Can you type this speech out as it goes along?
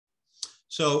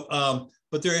So,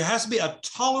 but there has to be a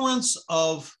tolerance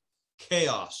of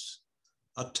chaos,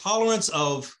 a tolerance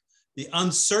of the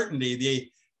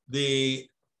uncertainty, the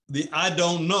I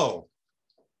don't know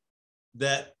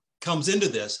that comes into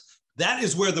this. That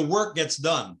is where the work gets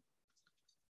done.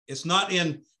 It's not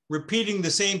in repeating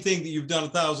the same thing that you've done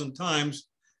 1,000 times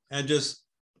and just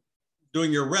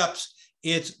doing your reps.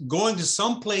 It's going to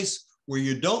some place where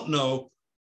you don't know,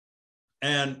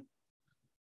 and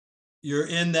you're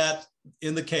in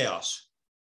the chaos.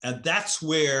 And that's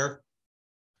where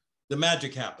the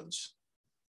magic happens.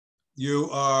 You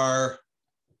are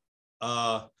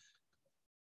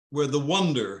where the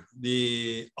wonder,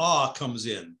 the awe comes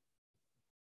in.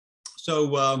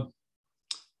 So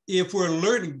if we're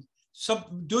learning,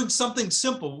 doing something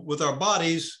simple with our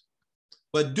bodies,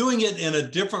 but doing it in a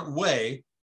different way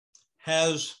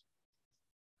has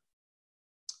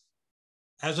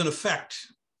an effect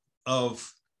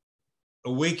of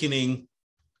awakening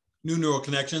new neural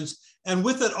connections, and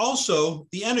with it also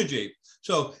the energy.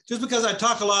 So just because I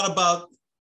talk a lot about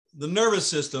the nervous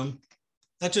system,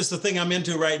 that's just the thing I'm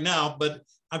into right now, but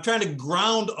I'm trying to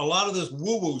ground a lot of this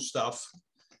woo-woo stuff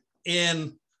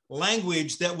in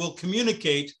language that will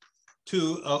communicate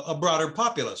to a broader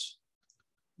populace.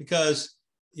 Because,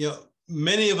 you know,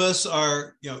 many of us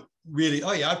are, you know, really,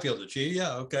 oh yeah, I feel the chi,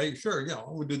 yeah, okay, sure, yeah,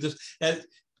 we'll do this. And,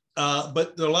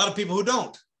 but there are a lot of people who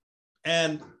don't.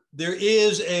 And there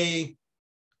is a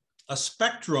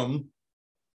spectrum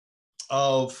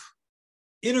of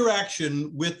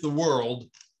interaction with the world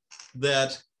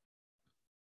that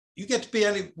you get to be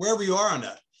wherever you are on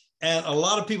that. And a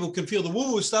lot of people can feel the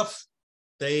woo-woo stuff.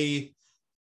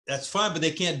 That's fine, but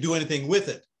they can't do anything with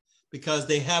it because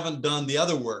they haven't done the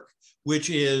other work, which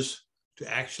is to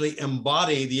actually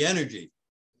embody the energy.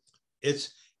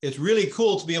 It's really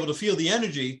cool to be able to feel the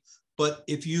energy, but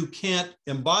if you can't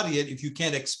embody it, if you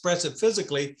can't express it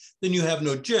physically, then you have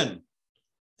no Jin.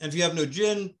 And if you have no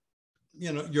Jin,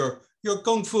 you know, your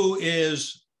Kung Fu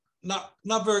is not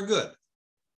very good.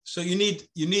 So you need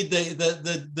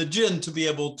the Jin to be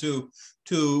able to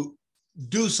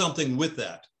do something with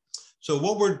that. So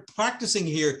what we're practicing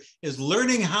here is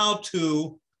learning how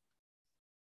to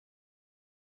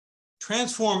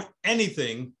transform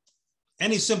anything,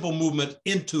 any simple movement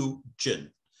into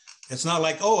Jin. It's not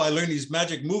like, oh, I learned these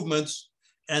magic movements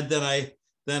and then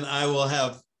I will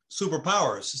have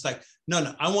superpowers. It's like,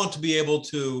 no, I want to be able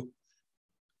to,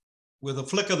 with a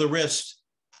flick of the wrist,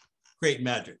 create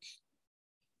magic.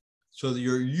 So that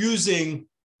you're using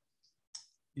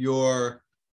your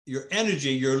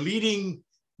energy, you're leading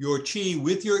your chi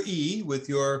with your E, with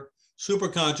your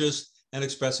superconscious, and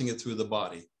expressing it through the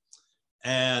body.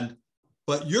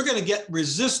 But you're going to get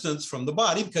resistance from the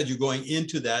body because you're going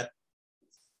into that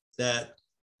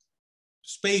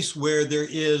space where there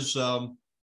is there's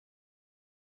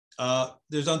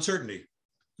uncertainty.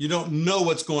 You don't know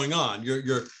what's going on.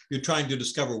 You're trying to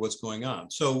discover what's going on.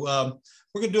 So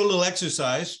we're going to do a little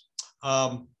exercise.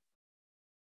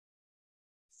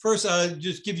 First, I'll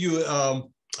just give you,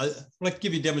 I'd like to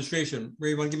give you a demonstration.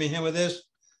 Ray, you want to give me a hand with this?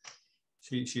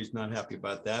 She's not happy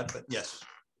about that, but yes.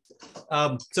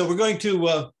 So we're going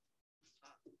to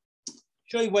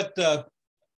show you what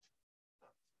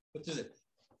is it?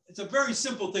 It's a very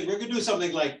simple thing. We're going to do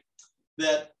something like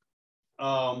that.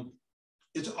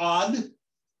 It's odd,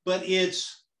 but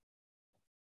it's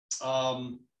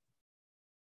an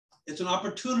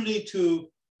opportunity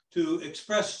to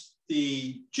express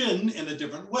the Jin in a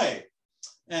different way.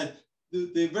 And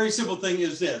the very simple thing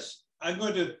is this. I'm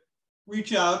going to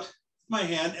reach out my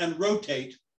hand and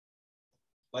rotate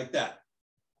like that.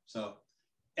 So,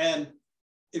 and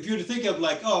if you're to think of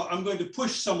like, oh, I'm going to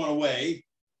push someone away,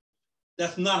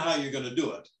 that's not how you're going to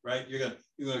do it, right? You're going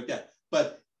like that.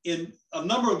 But in a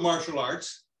number of martial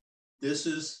arts, this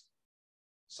is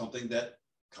something that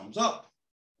comes up.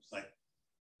 It's like,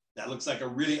 that looks like a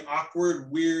really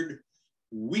awkward, weird,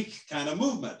 weak kind of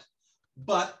movement.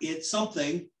 But it's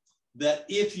something that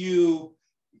if you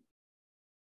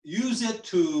use it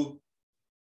to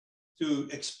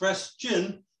express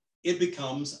Jin, it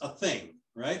becomes a thing,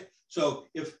 right? So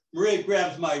if Maria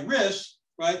grabs my wrist,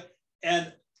 right,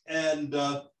 and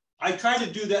I try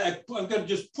to do that, I'm going to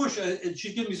just push, and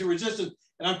she's giving me some resistance,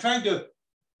 and I'm trying to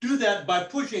do that by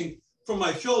pushing from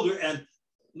my shoulder, and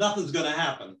nothing's going to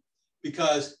happen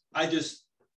because there's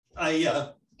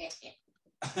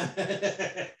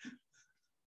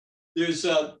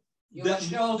your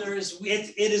shoulder is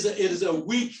weak. It is a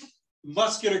weak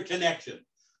muscular connection.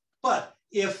 But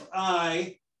if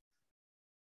I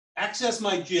access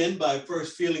my Jin by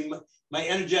first feeling my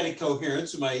energetic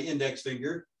coherence, my index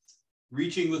finger,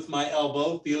 reaching with my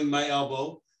elbow, feeling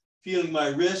my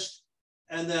wrist,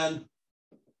 And then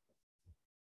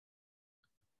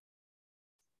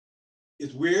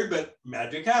it's weird, but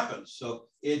magic happens. So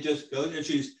it just goes, and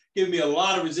she's giving me a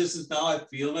lot of resistance now. I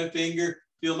feel my finger,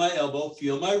 feel my elbow,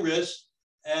 feel my wrist,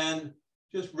 and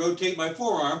just rotate my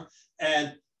forearm,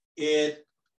 and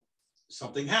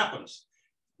something happens.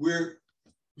 We're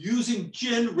using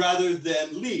Jin rather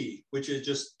than Li, which is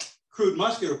just crude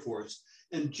muscular force.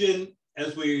 And Jin,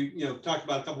 as we talked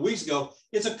about a couple weeks ago,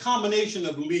 it's a combination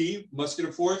of Li,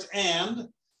 muscular force, and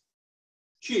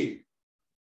Qi.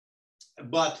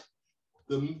 But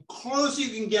the closer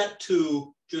you can get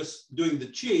to just doing the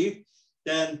Qi,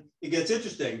 then it gets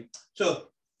interesting. So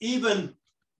even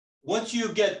once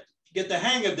you get the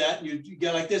hang of that, and you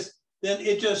get like this, then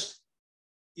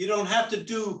you don't have to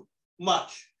do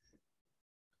much.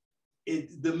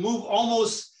 The move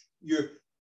almost,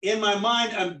 in my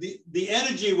mind, the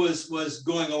energy was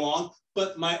going along,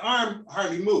 but my arm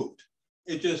hardly moved.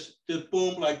 It just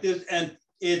boom like this, and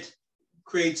it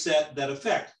creates that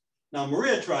effect. Now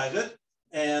Maria tries it,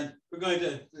 and we're going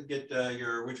to get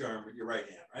which arm? Your right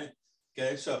hand, right?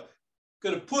 Okay, so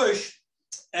going to push,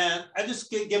 and I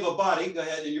just give a body. Go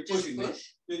ahead, and you're pushing me.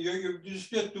 You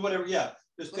just do whatever. Yeah,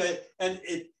 just go ahead, and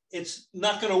it's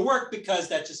not going to work because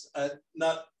that's just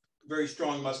not very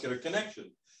strong muscular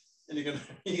connection, and you're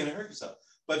gonna hurt yourself.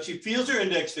 But she feels her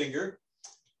index finger,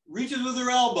 reaches with her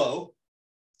elbow,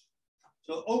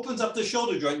 so opens up the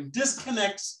shoulder joint,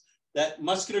 disconnects that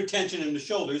muscular tension in the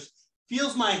shoulders,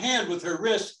 feels my hand with her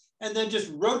wrist, and then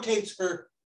just rotates her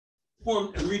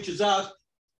form and reaches out.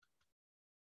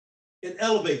 It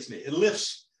elevates me. It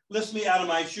lifts me out of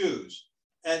my shoes,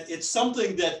 and it's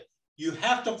something that you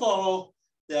have to follow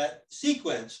that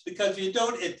sequence, because if you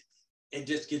don't, it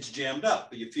just gets jammed up.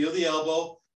 But you feel the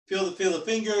elbow, feel the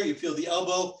finger, you feel the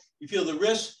elbow, you feel the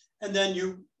wrist, and then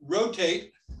you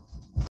rotate